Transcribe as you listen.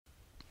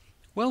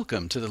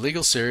Welcome to the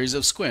legal series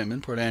of Squim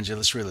in Port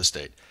Angeles Real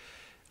Estate.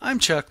 I'm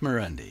Chuck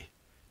Marundi.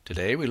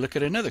 Today we look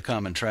at another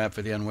common trap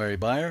for the unwary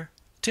buyer,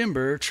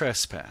 timber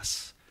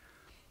trespass.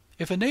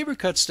 If a neighbor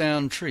cuts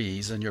down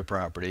trees on your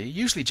property,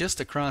 usually just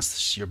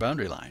across your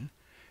boundary line,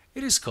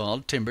 it is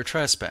called timber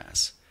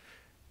trespass.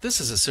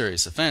 This is a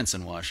serious offense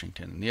in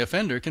Washington, and the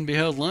offender can be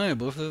held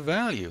liable for the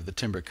value of the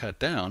timber cut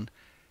down,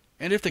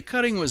 and if the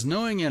cutting was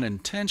knowing and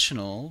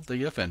intentional,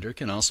 the offender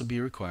can also be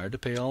required to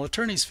pay all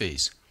attorney's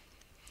fees.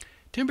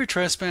 Timber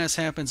trespass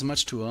happens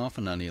much too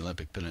often on the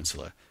Olympic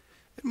Peninsula.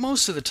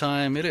 Most of the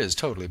time it is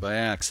totally by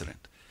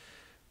accident.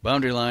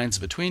 Boundary lines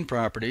between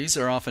properties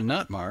are often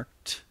not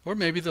marked, or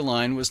maybe the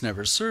line was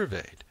never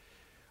surveyed.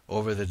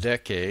 Over the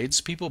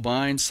decades, people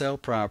buy and sell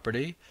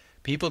property,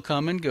 people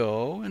come and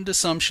go, and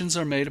assumptions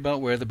are made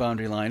about where the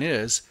boundary line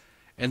is,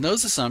 and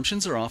those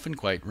assumptions are often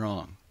quite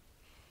wrong.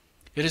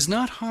 It is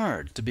not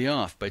hard to be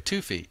off by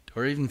 2 feet,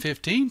 or even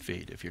 15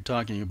 feet if you're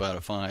talking about a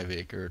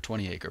 5-acre or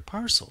 20-acre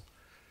parcel.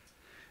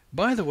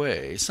 By the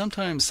way,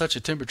 sometimes such a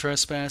timber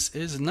trespass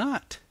is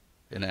not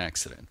an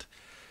accident.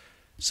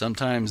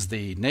 Sometimes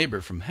the neighbor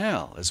from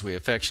hell, as we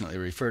affectionately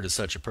refer to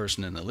such a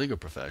person in the legal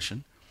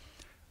profession,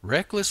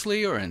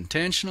 recklessly or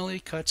intentionally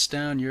cuts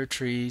down your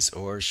trees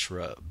or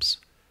shrubs.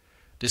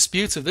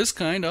 Disputes of this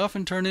kind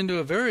often turn into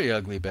a very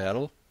ugly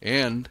battle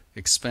and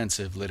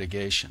expensive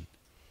litigation.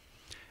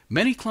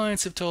 Many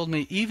clients have told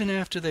me even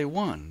after they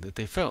won that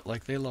they felt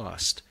like they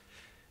lost.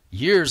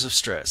 Years of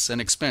stress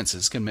and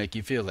expenses can make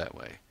you feel that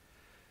way.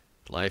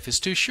 Life is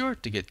too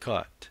short to get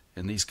caught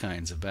in these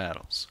kinds of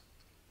battles.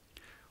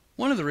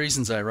 One of the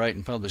reasons I write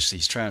and publish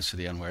these traps for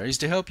the unwary is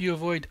to help you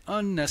avoid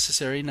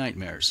unnecessary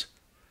nightmares.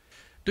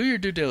 Do your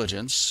due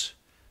diligence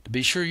to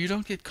be sure you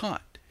don't get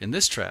caught in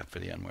this trap for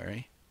the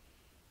unwary.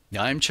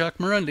 I'm Chuck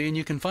Marundi, and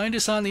you can find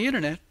us on the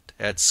internet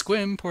at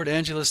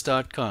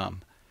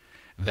squimportangeles.com.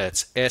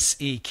 That's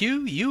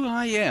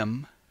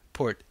SEQUIM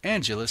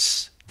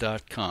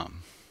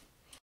portangeles.com.